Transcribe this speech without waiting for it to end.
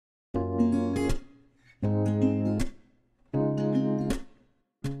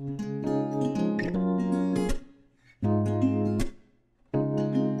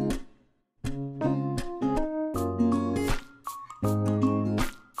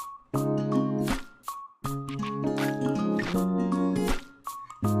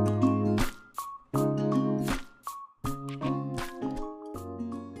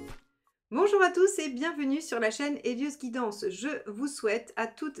à tous et bienvenue sur la chaîne Heliosguidance. Je vous souhaite à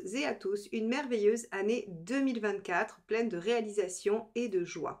toutes et à tous une merveilleuse année 2024 pleine de réalisations et de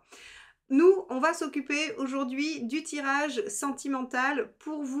joie. Nous, on va s'occuper aujourd'hui du tirage sentimental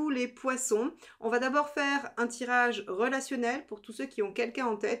pour vous les poissons. On va d'abord faire un tirage relationnel pour tous ceux qui ont quelqu'un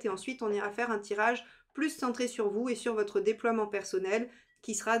en tête et ensuite on ira faire un tirage plus centré sur vous et sur votre déploiement personnel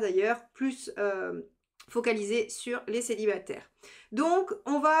qui sera d'ailleurs plus focalisé sur les célibataires. Donc,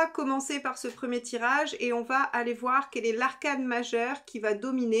 on va commencer par ce premier tirage et on va aller voir quel est l'arcane majeur qui va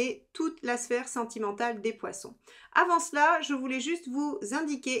dominer toute la sphère sentimentale des poissons. Avant cela, je voulais juste vous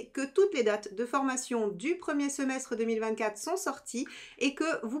indiquer que toutes les dates de formation du premier semestre 2024 sont sorties et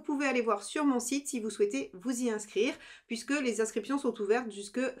que vous pouvez aller voir sur mon site si vous souhaitez vous y inscrire puisque les inscriptions sont ouvertes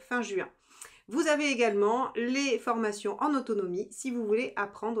jusque fin juin. Vous avez également les formations en autonomie si vous voulez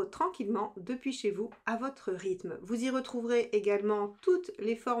apprendre tranquillement depuis chez vous à votre rythme. Vous y retrouverez également toutes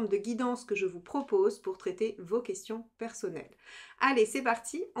les formes de guidance que je vous propose pour traiter vos questions personnelles. Allez, c'est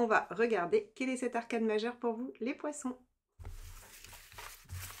parti, on va regarder quel est cet arcane majeur pour vous les poissons.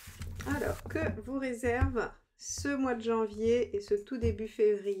 Alors, que vous réserve ce mois de janvier et ce tout début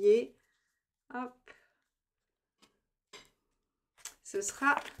février? Hop. Ce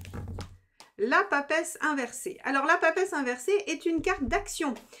sera la papesse inversée. Alors la papesse inversée est une carte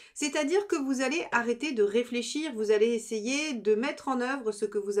d'action, c'est-à-dire que vous allez arrêter de réfléchir, vous allez essayer de mettre en œuvre ce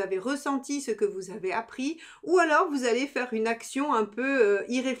que vous avez ressenti, ce que vous avez appris, ou alors vous allez faire une action un peu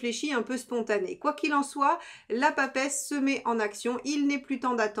irréfléchie, un peu spontanée. Quoi qu'il en soit, la papesse se met en action, il n'est plus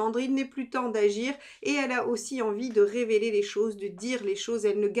temps d'attendre, il n'est plus temps d'agir, et elle a aussi envie de révéler les choses, de dire les choses,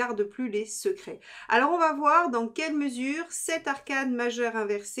 elle ne garde plus les secrets. Alors on va voir dans quelle mesure cet arcane majeur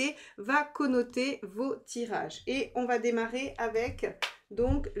inversé va connoter vos tirages. Et on va démarrer avec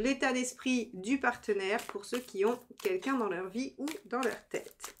donc l'état d'esprit du partenaire pour ceux qui ont quelqu'un dans leur vie ou dans leur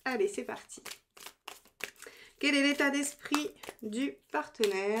tête. Allez, c'est parti. Quel est l'état d'esprit du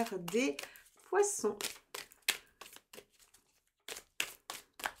partenaire des poissons ?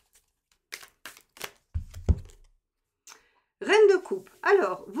 Reine de coupe.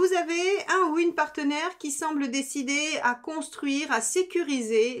 Alors, vous avez un ou une partenaire qui semble décider à construire, à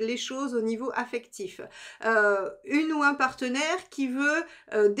sécuriser les choses au niveau affectif. Une ou un partenaire qui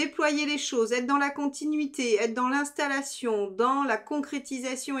veut déployer les choses, être dans la continuité, être dans l'installation, dans la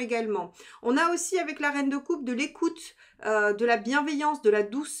concrétisation également. On a aussi avec la reine de coupe de l'écoute, de la bienveillance, de la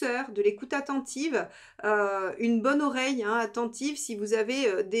douceur, de l'écoute attentive, une bonne oreille attentive si vous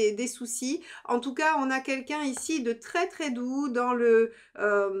avez des soucis. En tout cas, on a quelqu'un ici de très très doux dans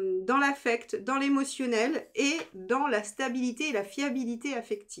l'affect, dans l'émotionnel et dans la stabilité et la fiabilité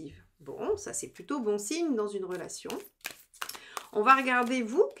affective. Bon, ça c'est plutôt bon signe dans une relation. On va regarder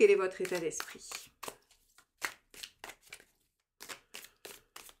vous, quel est votre état d'esprit ?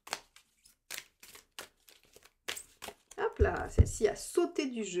 Hop là, celle-ci a sauté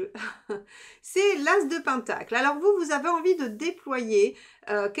du jeu. C'est l'as de pentacle. Alors vous avez envie de déployer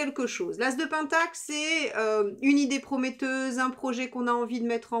quelque chose. L'as de pentacle, c'est une idée prometteuse, un projet qu'on a envie de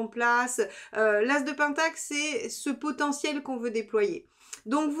mettre en place. L'as de pentacle, c'est ce potentiel qu'on veut déployer.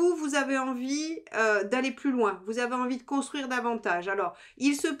 Donc vous avez envie d'aller plus loin, vous avez envie de construire davantage. Alors,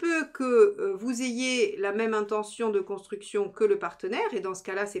 il se peut que vous ayez la même intention de construction que le partenaire, et dans ce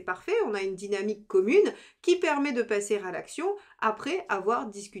cas-là, c'est parfait, on a une dynamique commune qui permet de passer à l'action après avoir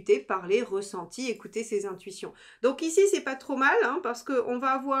discuté, parlé, ressenti, écouté ses intuitions. Donc ici, c'est pas trop mal, parce qu'on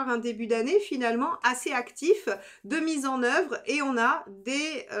va avoir un début d'année finalement assez actif de mise en œuvre, et on a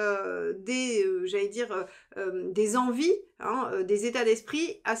des envies, des états d'esprit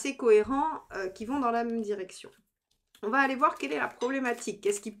assez cohérents qui vont dans la même direction. On va aller voir quelle est la problématique.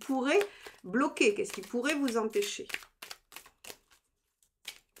 Qu'est-ce qui pourrait bloquer? Qu'est-ce qui pourrait vous empêcher?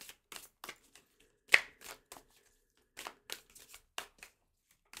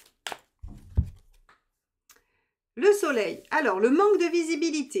 Le soleil. Alors, le manque de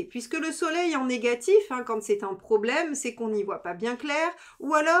visibilité, puisque le soleil en négatif, quand c'est un problème, c'est qu'on n'y voit pas bien clair,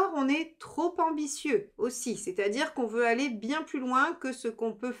 ou alors on est trop ambitieux aussi, c'est-à-dire qu'on veut aller bien plus loin que ce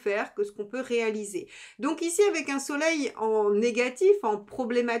qu'on peut faire, que ce qu'on peut réaliser. Donc ici, avec un soleil en négatif, en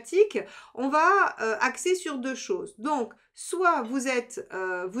problématique, on va axer sur deux choses. Donc, soit vous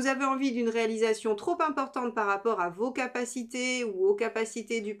avez envie d'une réalisation trop importante par rapport à vos capacités ou aux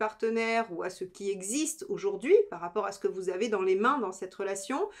capacités du partenaire ou à ce qui existe aujourd'hui par rapport à ce que vous avez dans les mains dans cette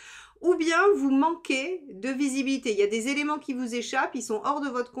relation, ou bien vous manquez de visibilité. Il y a des éléments qui vous échappent, ils sont hors de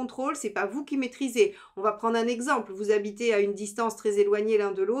votre contrôle, c'est pas vous qui maîtrisez. On va prendre un exemple, vous habitez à une distance très éloignée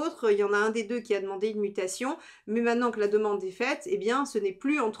l'un de l'autre, il y en a un des deux qui a demandé une mutation, mais maintenant que la demande est faite, eh bien ce n'est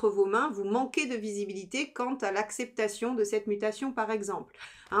plus entre vos mains, vous manquez de visibilité quant à l'acceptation de cette mutation par exemple.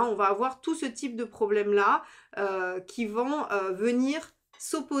 Hein, on va avoir tout ce type de problèmes-là qui vont venir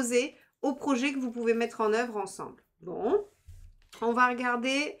s'opposer au projet que vous pouvez mettre en œuvre ensemble. Bon, on va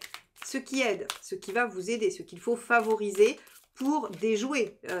regarder ce qui aide, ce qui va vous aider, ce qu'il faut favoriser pour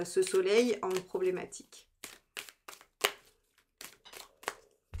déjouer ce soleil en problématique.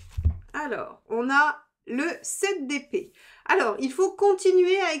 Alors, on a le 7 d'épée. Alors, il faut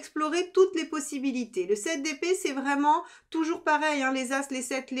continuer à explorer toutes les possibilités. Le 7 d'épée, c'est vraiment toujours pareil, hein, les as, les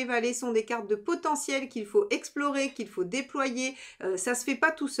 7, les valets sont des cartes de potentiel qu'il faut explorer, qu'il faut déployer. Ça se fait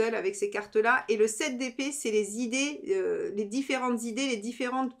pas tout seul avec ces cartes-là. Et le 7 d'épée, c'est les idées, les différentes idées, les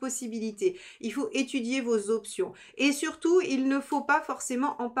différentes possibilités. Il faut étudier vos options. Et surtout, il ne faut pas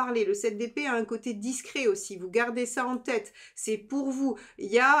forcément en parler. Le 7 d'épée a un côté discret aussi. Vous gardez ça en tête. C'est pour vous.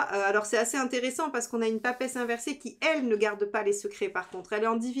 Il y a, alors c'est assez intéressant parce qu'on a une papesse inversée qui, elle, ne garde pas les secrets par contre, elle est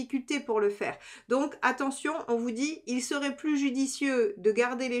en difficulté pour le faire. Donc attention, on vous dit, il serait plus judicieux de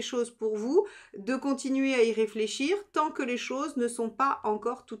garder les choses pour vous, de continuer à y réfléchir tant que les choses ne sont pas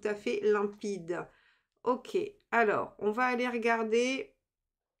encore tout à fait limpides. Ok, alors on va aller regarder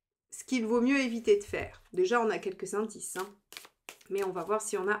ce qu'il vaut mieux éviter de faire. Déjà on a quelques indices, hein, mais on va voir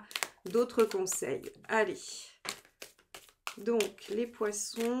si on a d'autres conseils. Allez, donc les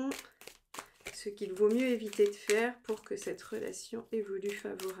poissons, ce qu'il vaut mieux éviter de faire pour que cette relation évolue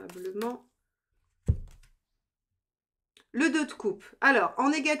favorablement. Le 2 de coupe. Alors, en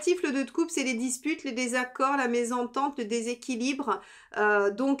négatif, le 2 de coupe, c'est les disputes, les désaccords, la mésentente, le déséquilibre.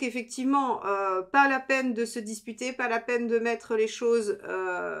 Donc, effectivement, pas la peine de se disputer, pas la peine de mettre les choses...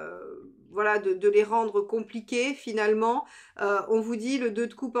 voilà, de les rendre compliquées finalement. On vous dit le 2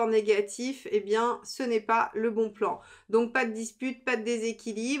 de coupe en négatif, eh bien ce n'est pas le bon plan. Donc pas de dispute, pas de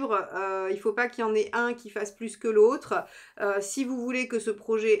déséquilibre, il ne faut pas qu'il y en ait un qui fasse plus que l'autre. Si vous voulez que ce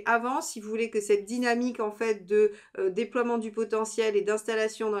projet avance, si vous voulez que cette dynamique en fait de déploiement du potentiel et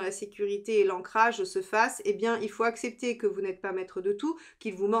d'installation dans la sécurité et l'ancrage se fasse, eh bien il faut accepter que vous n'êtes pas maître de tout,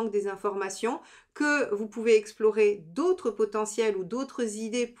 qu'il vous manque des informations, que vous pouvez explorer d'autres potentiels ou d'autres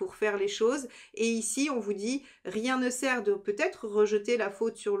idées pour faire les choses. Et ici, on vous dit, rien ne sert de peut-être rejeter la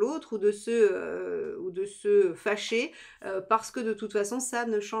faute sur l'autre ou de se fâcher parce que de toute façon, ça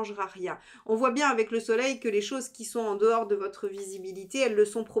ne changera rien. On voit bien avec le soleil que les choses qui sont en dehors de votre visibilité, elles le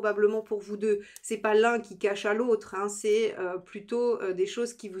sont probablement pour vous deux. C'est pas l'un qui cache à l'autre, hein, c'est plutôt des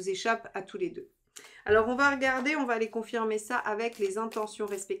choses qui vous échappent à tous les deux. Alors, on va regarder, on va aller confirmer ça avec les intentions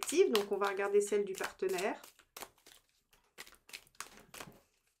respectives. Donc, on va regarder celle du partenaire.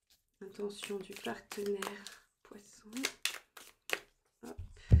 Intention du partenaire, poisson. Hop.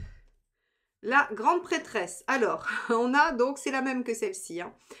 La grande prêtresse. Alors, on a donc, c'est la même que celle-ci,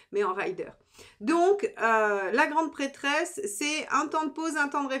 hein, mais en rider. Donc, la grande prêtresse, c'est un temps de pause, un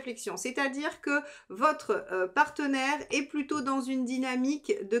temps de réflexion. C'est-à-dire que votre partenaire est plutôt dans une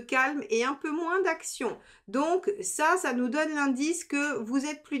dynamique de calme et un peu moins d'action. Donc, ça nous donne l'indice que vous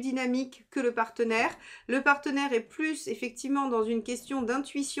êtes plus dynamique que le partenaire. Le partenaire est plus, effectivement, dans une question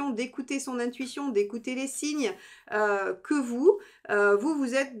d'intuition, d'écouter son intuition, d'écouter les signes que vous.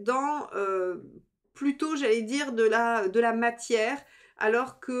 Vous êtes dans plutôt, j'allais dire, de la matière.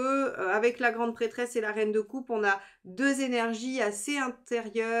 Alors que avec la grande prêtresse et la reine de coupe, on a deux énergies assez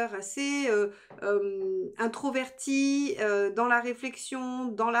intérieures, assez introverties, dans la réflexion,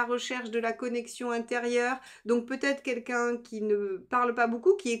 dans la recherche de la connexion intérieure. Donc peut-être quelqu'un qui ne parle pas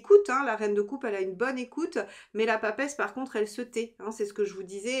beaucoup, qui écoute, hein, la reine de coupe, elle a une bonne écoute, mais la papesse, par contre, elle se tait. Hein, c'est ce que je vous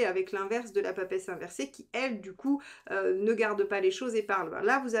disais avec l'inverse de la papesse inversée, qui, elle, du coup, ne garde pas les choses et parle.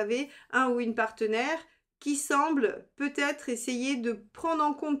 Là, vous avez un ou une partenaire qui semble peut-être essayer de prendre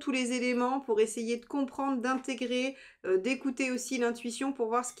en compte tous les éléments pour essayer de comprendre, d'intégrer, d'écouter aussi l'intuition pour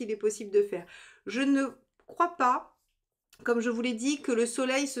voir ce qu'il est possible de faire. Je ne crois pas, comme je vous l'ai dit, que le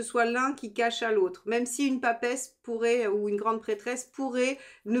soleil ce soit l'un qui cache à l'autre, même si une papesse pourrait, ou une grande prêtresse pourrait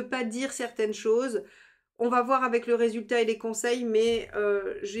ne pas dire certaines choses. On va voir avec le résultat et les conseils, mais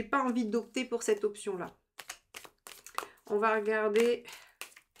je n'ai pas envie d'opter pour cette option-là. On va regarder...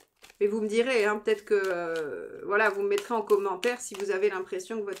 Et vous me direz, hein, peut-être que, voilà, vous me mettrez en commentaire si vous avez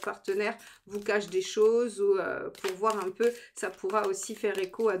l'impression que votre partenaire vous cache des choses ou pour voir un peu, ça pourra aussi faire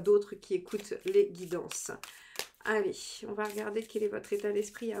écho à d'autres qui écoutent les guidances. Allez, on va regarder quel est votre état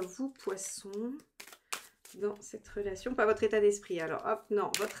d'esprit à vous, poissons, dans cette relation. Pas votre état d'esprit, alors hop,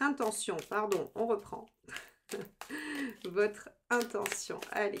 non, votre intention, pardon, on reprend. Votre intention,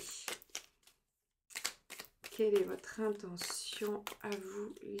 allez. Quelle est votre intention à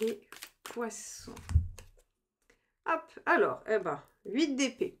vous, les poissons? Hop, alors, eh ben, 8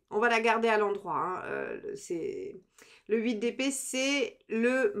 d'épée. On va la garder à l'endroit, hein. Le 8 d'épée, c'est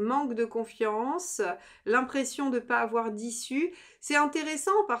le manque de confiance, l'impression de ne pas avoir d'issue. C'est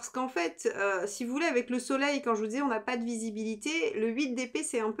intéressant parce qu'en fait, si vous voulez, avec le soleil, quand je vous disais on n'a pas de visibilité, le 8 d'épée,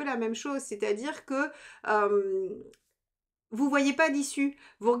 c'est un peu la même chose. C'est-à-dire que vous voyez pas d'issue.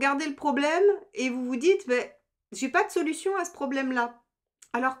 Vous regardez le problème et vous vous dites, mais j'ai pas de solution à ce problème-là.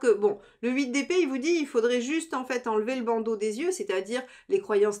 Alors que, bon, le 8 d'épée, il vous dit, il faudrait juste, en fait, enlever le bandeau des yeux, c'est-à-dire les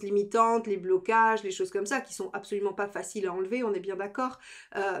croyances limitantes, les blocages, les choses comme ça, qui sont absolument pas faciles à enlever, on est bien d'accord.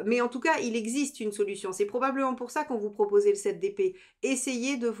 Mais en tout cas, il existe une solution. C'est probablement pour ça qu'on vous proposait le 7 d'épée.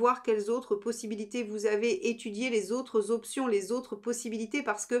 Essayez de voir quelles autres possibilités vous avez, étudiez les autres options, les autres possibilités,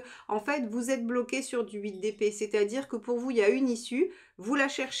 parce que, en fait, vous êtes bloqué sur du 8 d'épée. C'est-à-dire que pour vous, il y a une issue, vous la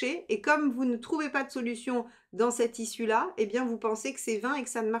cherchez, et comme vous ne trouvez pas de solution dans cette issue-là, eh bien, vous pensez que c'est vain et que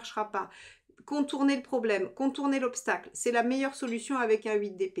ça ne marchera pas. Contournez le problème, contournez l'obstacle. C'est la meilleure solution avec un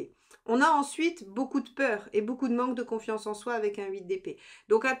 8 d'épée. On a ensuite beaucoup de peur et beaucoup de manque de confiance en soi avec un 8 d'épée.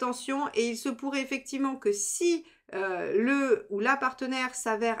 Donc attention, et il se pourrait effectivement que si le ou la partenaire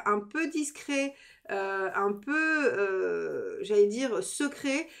s'avère un peu discret, un peu, j'allais dire,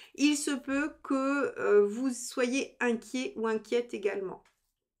 secret, il se peut que vous soyez inquiet ou inquiète également.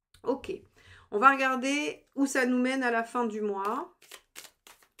 Ok, on va regarder où ça nous mène à la fin du mois.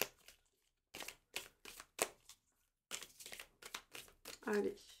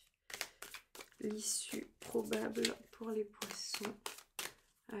 Allez, l'issue probable pour les poissons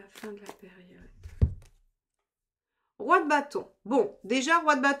à la fin de la période. Roi de bâton. Bon, déjà,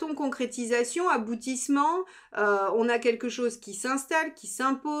 roi de bâton, concrétisation, aboutissement. On a quelque chose qui s'installe, qui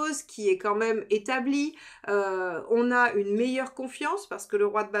s'impose, qui est quand même établi. On a une meilleure confiance parce que le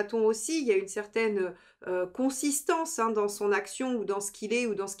roi de bâton aussi, il y a une certaine consistance hein, dans son action ou dans ce qu'il est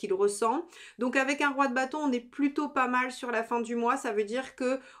ou dans ce qu'il ressent. Donc avec un roi de bâton, on est plutôt pas mal sur la fin du mois. Ça veut dire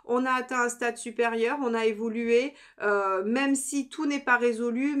que on a atteint un stade supérieur, on a évolué, même si tout n'est pas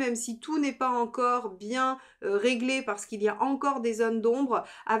résolu, même si tout n'est pas encore bien réglé parce qu'il y a encore des zones d'ombre.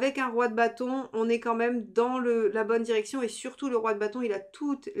 Avec un roi de bâton, on est quand même dans la bonne direction et surtout le roi de bâton, il a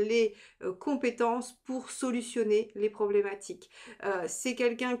toutes les compétences pour solutionner les problématiques. C'est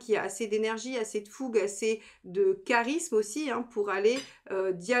quelqu'un qui a assez d'énergie, assez de fougue, assez de charisme aussi hein, pour aller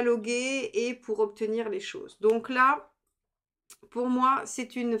dialoguer et pour obtenir les choses. Donc là, pour moi,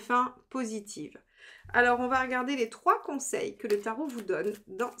 c'est une fin positive. Alors, on va regarder les 3 conseils que le tarot vous donne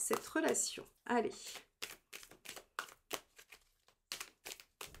dans cette relation. Allez.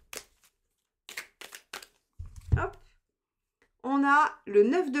 Hop. On a le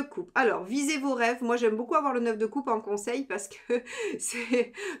 9 de coupe. Alors, visez vos rêves. Moi, j'aime beaucoup avoir le 9 de coupe en conseil parce que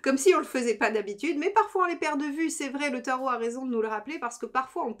c'est comme si on ne le faisait pas d'habitude. Mais parfois, on les perd de vue. C'est vrai, le tarot a raison de nous le rappeler parce que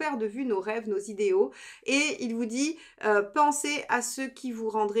parfois, on perd de vue nos rêves, nos idéaux. Et il vous dit, pensez à ce qui vous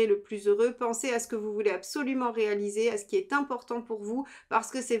rendrait le plus heureux. Pensez à ce que vous voulez absolument réaliser, à ce qui est important pour vous. Parce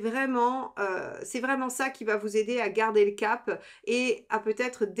que c'est vraiment ça qui va vous aider à garder le cap et à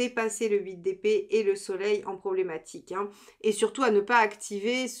peut-être dépasser le 8 d'épée et le soleil en problématique. Hein. Et surtout, à ne pas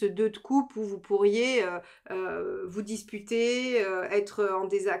activer ce 2 de coupe où vous pourriez vous disputer, être en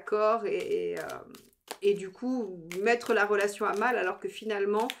désaccord et du coup mettre la relation à mal alors que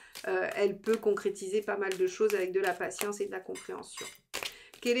finalement elle peut concrétiser pas mal de choses avec de la patience et de la compréhension.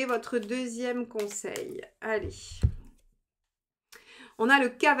 Quel est votre deuxième conseil? Allez. On a le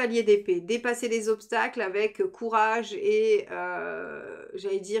cavalier d'épée, dépasser les obstacles avec courage et,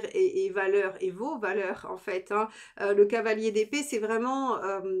 j'allais dire, et valeur, et vos valeurs en fait. Hein. Le cavalier d'épée, c'est vraiment,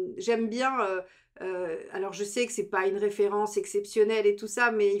 j'aime bien, alors je sais que c'est pas une référence exceptionnelle et tout ça,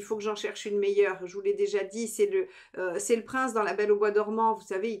 mais il faut que j'en cherche une meilleure. Je vous l'ai déjà dit, c'est le prince dans La Belle au bois dormant. Vous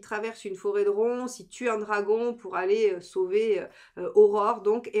savez, il traverse une forêt de ronces, il tue un dragon pour aller sauver Aurore.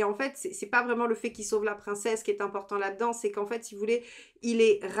 Donc, et en fait, c'est pas vraiment le fait qu'il sauve la princesse qui est important là-dedans, c'est qu'en fait, si vous voulez, il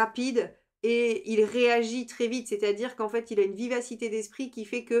est rapide et il réagit très vite, c'est-à-dire qu'en fait, il a une vivacité d'esprit qui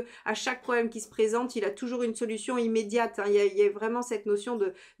fait que à chaque problème qui se présente, il a toujours une solution immédiate. Hein. Il y a vraiment cette notion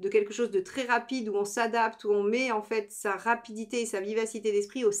de quelque chose de très rapide où on s'adapte, où on met en fait sa rapidité et sa vivacité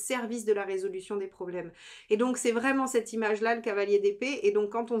d'esprit au service de la résolution des problèmes. Et donc, c'est vraiment cette image-là, le cavalier d'épée. Et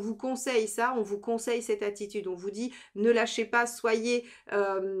donc, quand on vous conseille ça, on vous conseille cette attitude. On vous dit, ne lâchez pas, soyez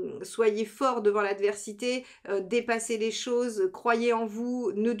fort devant l'adversité, dépassez les choses, croyez en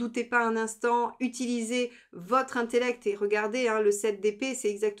vous, ne doutez pas un instant l'instant, utilisez votre intellect et regardez, hein, le 7 d'épée, c'est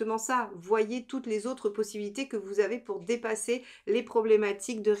exactement ça. Voyez toutes les autres possibilités que vous avez pour dépasser les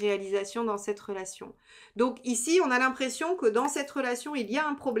problématiques de réalisation dans cette relation. Donc ici, on a l'impression que dans cette relation, il y a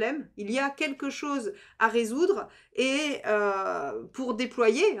un problème, il y a quelque chose à résoudre et pour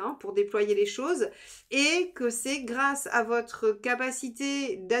déployer les choses, et que c'est grâce à votre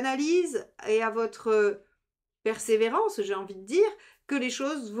capacité d'analyse et à votre persévérance, j'ai envie de dire, que les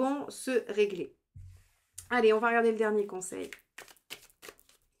choses vont se régler. Allez, on va regarder le dernier conseil.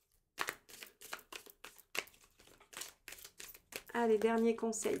 Allez, dernier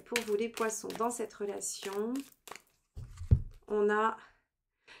conseil pour vous les poissons dans cette relation. On a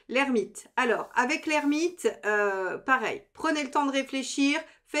l'ermite. Alors, avec l'ermite, pareil, prenez le temps de réfléchir,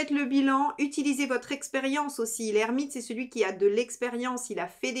 faites le bilan, utilisez votre expérience aussi. L'ermite, c'est celui qui a de l'expérience, il a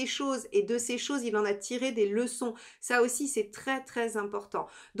fait des choses et de ces choses, il en a tiré des leçons. Ça aussi, c'est très, très important.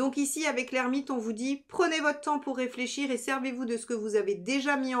 Donc ici, avec l'ermite, on vous dit, prenez votre temps pour réfléchir et servez-vous de ce que vous avez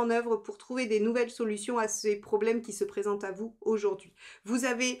déjà mis en œuvre pour trouver des nouvelles solutions à ces problèmes qui se présentent à vous aujourd'hui. Vous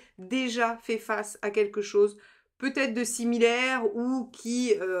avez déjà fait face à quelque chose peut-être de similaire ou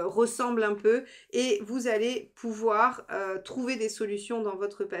qui ressemble un peu, et vous allez pouvoir trouver des solutions dans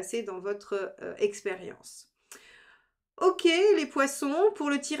votre passé, dans votre expérience. Ok les poissons, pour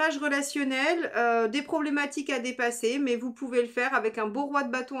le tirage relationnel, des problématiques à dépasser, mais vous pouvez le faire avec un beau roi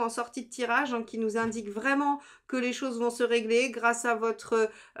de bâton en sortie de tirage, hein, qui nous indique vraiment que les choses vont se régler grâce à votre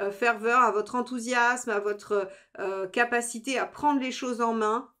ferveur, à votre enthousiasme, à votre capacité à prendre les choses en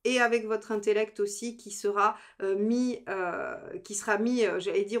main, et avec votre intellect aussi qui sera mis,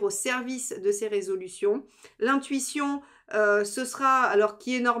 j'allais dire, au service de ces résolutions. L'intuition, ce sera, alors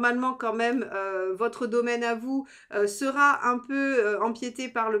qui est normalement quand même votre domaine à vous, sera un peu empiété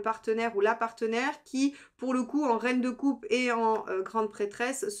par le partenaire ou la partenaire qui, pour le coup, en reine de coupe et en grande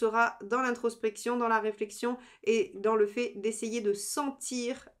prêtresse, sera dans l'introspection, dans la réflexion et dans le fait d'essayer de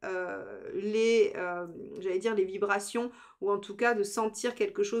sentir j'allais dire les vibrations, ou en tout cas de sentir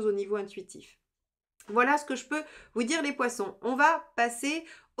quelque chose au niveau intuitif. Voilà ce que je peux vous dire les poissons. On va passer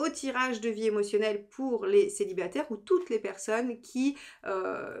au tirage de vie émotionnelle pour les célibataires ou toutes les personnes qui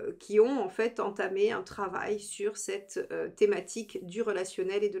ont en fait entamé un travail sur cette thématique du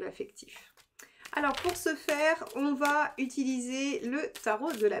relationnel et de l'affectif. Alors pour ce faire, on va utiliser le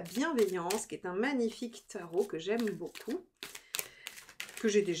tarot de la bienveillance, qui est un magnifique tarot que j'aime beaucoup, que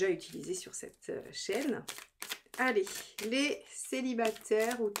j'ai déjà utilisé sur cette chaîne. Allez, les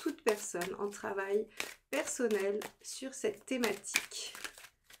célibataires ou toute personne en travail personnel sur cette thématique.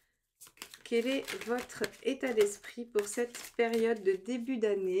 Quel est votre état d'esprit pour cette période de début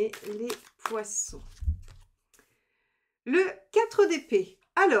d'année, les poissons? Le 4 d'épée.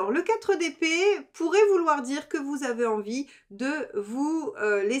 Alors, le 4 d'épée pourrait vouloir dire que vous avez envie de vous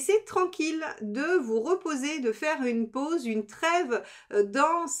laisser tranquille, de vous reposer, de faire une pause, une trêve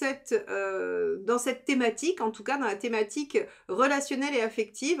dans cette thématique, en tout cas dans la thématique relationnelle et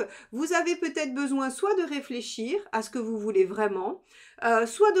affective. Vous avez peut-être besoin soit de réfléchir à ce que vous voulez vraiment,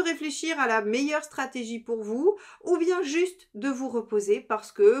 soit de réfléchir à la meilleure stratégie pour vous, ou bien juste de vous reposer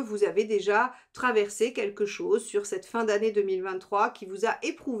parce que vous avez déjà traversé quelque chose sur cette fin d'année 2023 qui vous a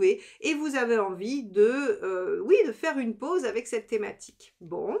éprouvé et vous avez envie de faire une pause avec cette thématique.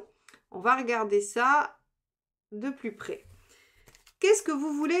 Bon, on va regarder ça de plus près. Qu'est-ce que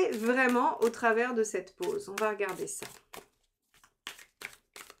vous voulez vraiment au travers de cette pause? On va regarder ça.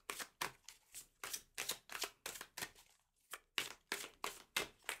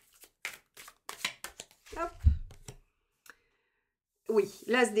 Hop. Oui,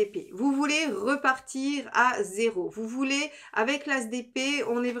 l'as d'épée. Vous voulez repartir à zéro. Vous voulez, avec l'as d'épée,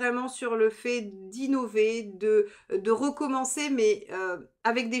 on est vraiment sur le fait d'innover, de recommencer, mais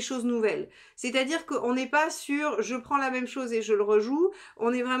avec des choses nouvelles. C'est-à-dire qu'on n'est pas sur je prends la même chose et je le rejoue.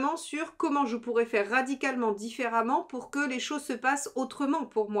 On est vraiment sur comment je pourrais faire radicalement différemment pour que les choses se passent autrement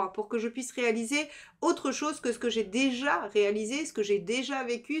pour moi, pour que je puisse réaliser autre chose que ce que j'ai déjà réalisé, ce que j'ai déjà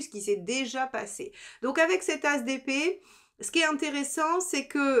vécu, ce qui s'est déjà passé. Donc avec cet as d'épée, ce qui est intéressant, c'est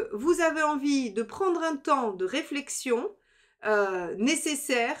que vous avez envie de prendre un temps de réflexion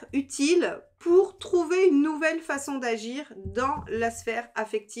nécessaire, utile, pour trouver une nouvelle façon d'agir dans la sphère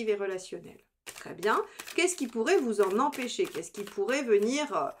affective et relationnelle. Très bien. Qu'est-ce qui pourrait vous en empêcher? Qu'est-ce qui pourrait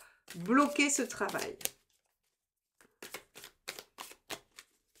venir bloquer ce travail?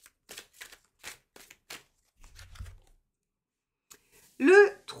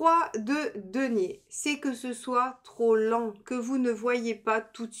 Le 3 de denier, c'est que ce soit trop lent, que vous ne voyez pas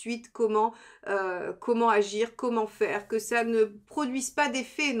tout de suite comment agir, comment faire, que ça ne produise pas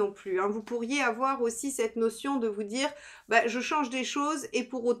d'effet non plus, Vous pourriez avoir aussi cette notion de vous dire, bah, je change des choses et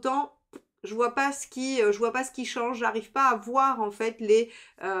pour autant, Je vois pas je vois pas ce qui change. J'arrive pas à voir en fait les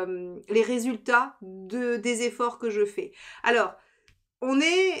résultats des efforts que je fais. Alors,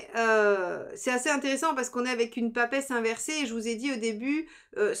 c'est assez intéressant parce qu'on est avec une papesse inversée et je vous ai dit au début,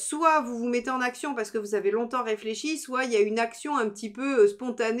 soit vous vous mettez en action parce que vous avez longtemps réfléchi, soit il y a une action un petit peu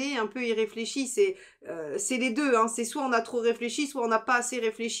spontanée, un peu irréfléchie. C'est les deux, hein. C'est soit on a trop réfléchi, soit on n'a pas assez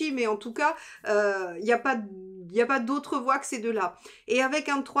réfléchi, mais en tout cas, il y a pas d'autre voie que ces deux-là. Et avec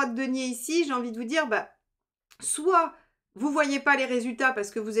un 3 de denier ici, j'ai envie de vous dire, bah, soit vous voyez pas les résultats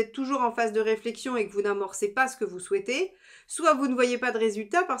parce que vous êtes toujours en phase de réflexion et que vous n'amorcez pas ce que vous souhaitez, soit vous ne voyez pas de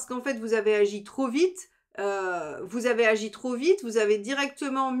résultats parce qu'en fait vous avez agi trop vite, vous avez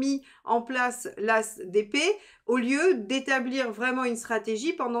directement mis en place l'as d'épée au lieu d'établir vraiment une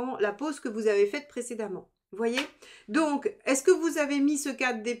stratégie pendant la pause que vous avez faite précédemment. Vous voyez? Donc, est-ce que vous avez mis ce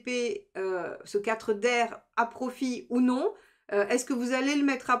 4 d'épée, ce 4 d'air à profit ou non? Est-ce que vous allez le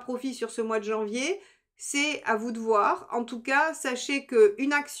mettre à profit sur ce mois de janvier? C'est à vous de voir. En tout cas, sachez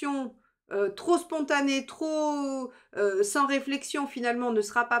qu'une action trop spontanée, trop sans réflexion finalement ne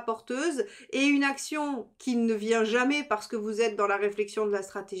sera pas porteuse et une action qui ne vient jamais parce que vous êtes dans la réflexion de la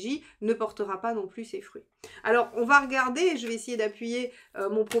stratégie ne portera pas non plus ses fruits. Alors, on va regarder, je vais essayer d'appuyer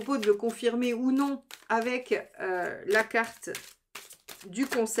mon propos, de le confirmer ou non avec la carte du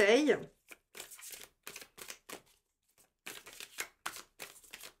conseil.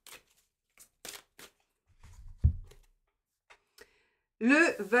 Le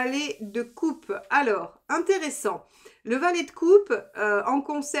valet de coupe. Alors, intéressant. Le valet de coupe, en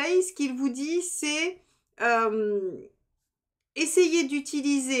conseil, ce qu'il vous dit, c'est essayer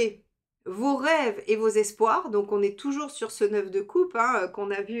d'utiliser vos rêves et vos espoirs. Donc, on est toujours sur ce 9 de coupe hein, qu'on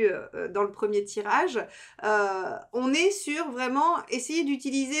a vu dans le premier tirage. On est sur vraiment essayer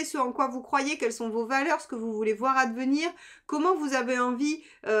d'utiliser ce en quoi vous croyez, quelles sont vos valeurs, ce que vous voulez voir advenir, comment vous avez envie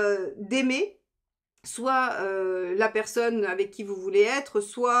d'aimer. Soit la personne avec qui vous voulez être,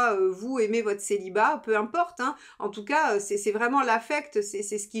 soit vous aimez votre célibat, peu importe. Hein. En tout cas, c'est vraiment l'affect, c'est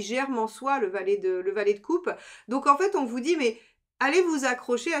ce qui germe en soi, le valet de coupe. Donc en fait, on vous dit, mais allez vous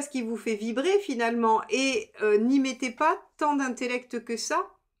accrocher à ce qui vous fait vibrer finalement et n'y mettez pas tant d'intellect que ça.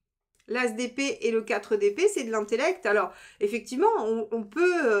 L'as d'épée et le 4 d'épée, c'est de l'intellect. Alors, effectivement,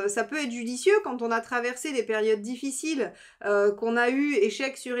 ça peut être judicieux quand on a traversé des périodes difficiles, qu'on a eu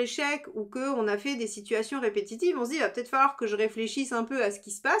échec sur échec ou qu'on a fait des situations répétitives. On se dit, il va peut-être falloir que je réfléchisse un peu à ce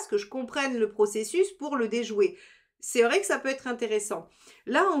qui se passe, que je comprenne le processus pour le déjouer. C'est vrai que ça peut être intéressant.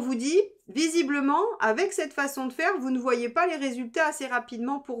 Là, on vous dit, visiblement, avec cette façon de faire, vous ne voyez pas les résultats assez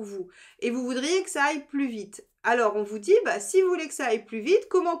rapidement pour vous. Et vous voudriez que ça aille plus vite. Alors, on vous dit, bah, si vous voulez que ça aille plus vite,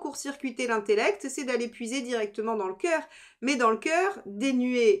 comment court-circuiter l'intellect? C'est d'aller puiser directement dans le cœur. Mais dans le cœur,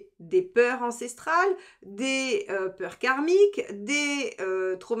 dénué des peurs ancestrales, des peurs karmiques, des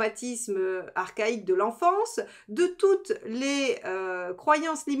traumatismes archaïques de l'enfance, de toutes les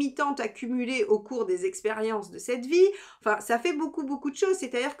croyances limitantes accumulées au cours des expériences de cette vie. Enfin, ça fait beaucoup, beaucoup de choses.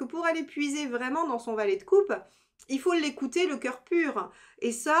 C'est-à-dire que pour aller puiser vraiment dans son valet de coupe, il faut l'écouter, le cœur pur.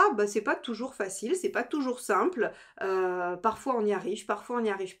 Et ça, bah, c'est pas toujours facile, c'est pas toujours simple. Parfois on y arrive, parfois on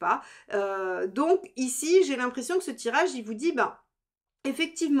n'y arrive pas. Donc ici, j'ai l'impression que ce tirage, il vous dit, bah,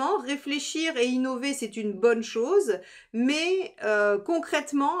 effectivement, réfléchir et innover, c'est une bonne chose. Mais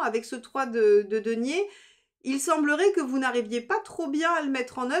concrètement, avec ce 3 de denier, il semblerait que vous n'arriviez pas trop bien à le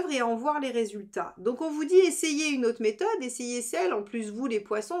mettre en œuvre et à en voir les résultats. Donc on vous dit essayez une autre méthode, essayez celle. En plus, vous les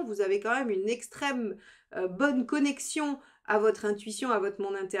poissons, vous avez quand même une extrême bonne connexion à votre intuition, à votre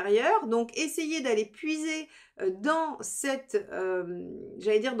monde intérieur. Donc essayez d'aller puiser dans cette,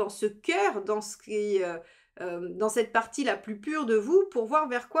 j'allais dire dans ce cœur, dans ce qui dans cette partie la plus pure de vous pour voir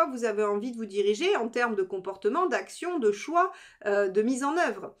vers quoi vous avez envie de vous diriger en termes de comportement, d'action, de choix, de mise en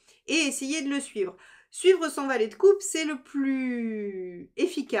œuvre. Et essayez de le suivre. Suivre son valet de coupe, c'est le plus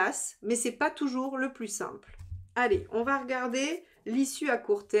efficace, mais c'est pas toujours le plus simple. Allez, on va regarder l'issue à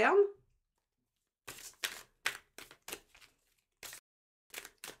court terme.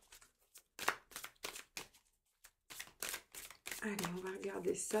 Allez, on va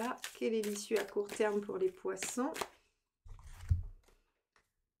regarder ça. Quelle est l'issue à court terme pour les poissons?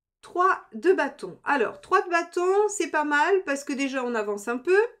 3 de bâton. Alors, 3 de bâton, c'est pas mal parce que déjà, on avance un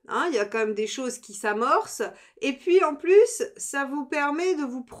peu. Hein, il y a quand même des choses qui s'amorcent. Et puis, en plus, ça vous permet de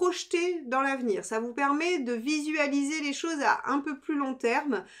vous projeter dans l'avenir. Ça vous permet de visualiser les choses à un peu plus long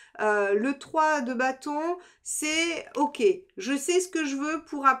terme. Le 3 de bâton, c'est « Ok, je sais ce que je veux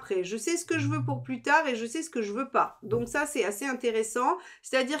pour après. Je sais ce que je veux pour plus tard et je sais ce que je veux pas. » Donc ça, c'est assez intéressant.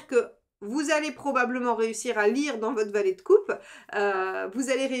 C'est-à-dire que vous allez probablement réussir à lire dans votre valet de coupe, vous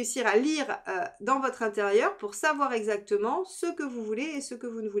allez réussir à lire dans votre intérieur pour savoir exactement ce que vous voulez et ce que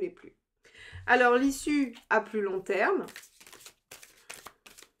vous ne voulez plus. Alors, l'issue à plus long terme.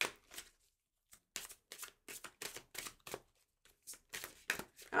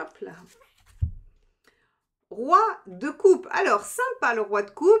 Hop là. Roi de coupe. Alors, sympa le roi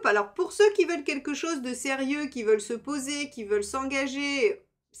de coupe. Alors, pour ceux qui veulent quelque chose de sérieux, qui veulent se poser, qui veulent s'engager,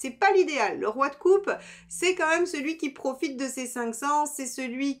 c'est pas l'idéal. Le roi de coupe, c'est quand même celui qui profite de ses 5 sens, c'est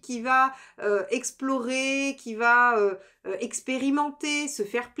celui qui va explorer, qui va expérimenter, se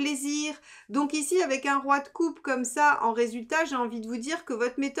faire plaisir. Donc ici, avec un roi de coupe comme ça, en résultat, j'ai envie de vous dire que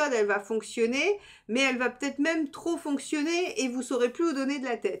votre méthode, elle va fonctionner, mais elle va peut-être même trop fonctionner et vous saurez plus où donner de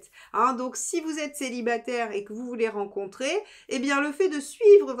la tête. Hein, donc si vous êtes célibataire et que vous voulez rencontrer, eh bien le fait de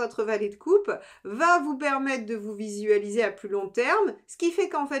suivre votre valet de coupe va vous permettre de vous visualiser à plus long terme, ce qui fait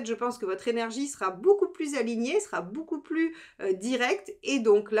qu'en fait, je pense que votre énergie sera beaucoup plus alignée, sera beaucoup plus directe, et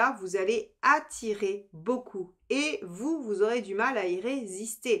donc là, vous allez attirer beaucoup. Et vous aurez du mal à y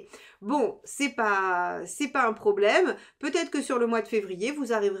résister. Bon, c'est pas un problème. Peut-être que sur le mois de février,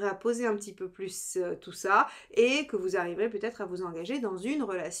 vous arriverez à poser un petit peu plus tout ça et que vous arriverez peut-être à vous engager dans une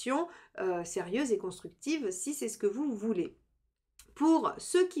relation sérieuse et constructive si c'est ce que vous voulez. Pour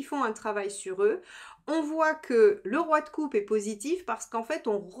ceux qui font un travail sur eux, on voit que le roi de coupe est positif parce qu'en fait,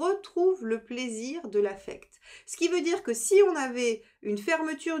 on retrouve le plaisir de l'affect. Ce qui veut dire que si on avait une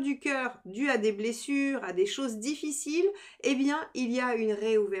fermeture du cœur due à des blessures, à des choses difficiles, eh bien, il y a une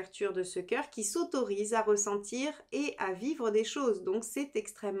réouverture de ce cœur qui s'autorise à ressentir et à vivre des choses. Donc, c'est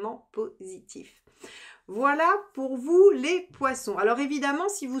extrêmement positif. Voilà pour vous les poissons. Alors évidemment,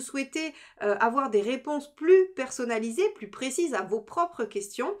 si vous souhaitez avoir des réponses plus personnalisées, plus précises à vos propres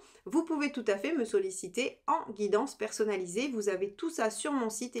questions, vous pouvez tout à fait me solliciter en guidance personnalisée. Vous avez tout ça sur mon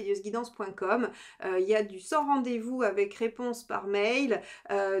site heliosguidance.com. Il y a du sans rendez-vous avec réponse par mail,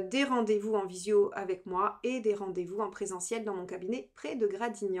 des rendez-vous en visio avec moi et des rendez-vous en présentiel dans mon cabinet près de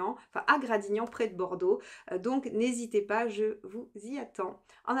Gradignan, enfin à Gradignan près de Bordeaux. Donc n'hésitez pas, je vous y attends.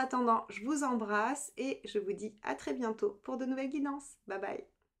 En attendant, je vous embrasse et je vous dis à très bientôt pour de nouvelles guidances. Bye bye.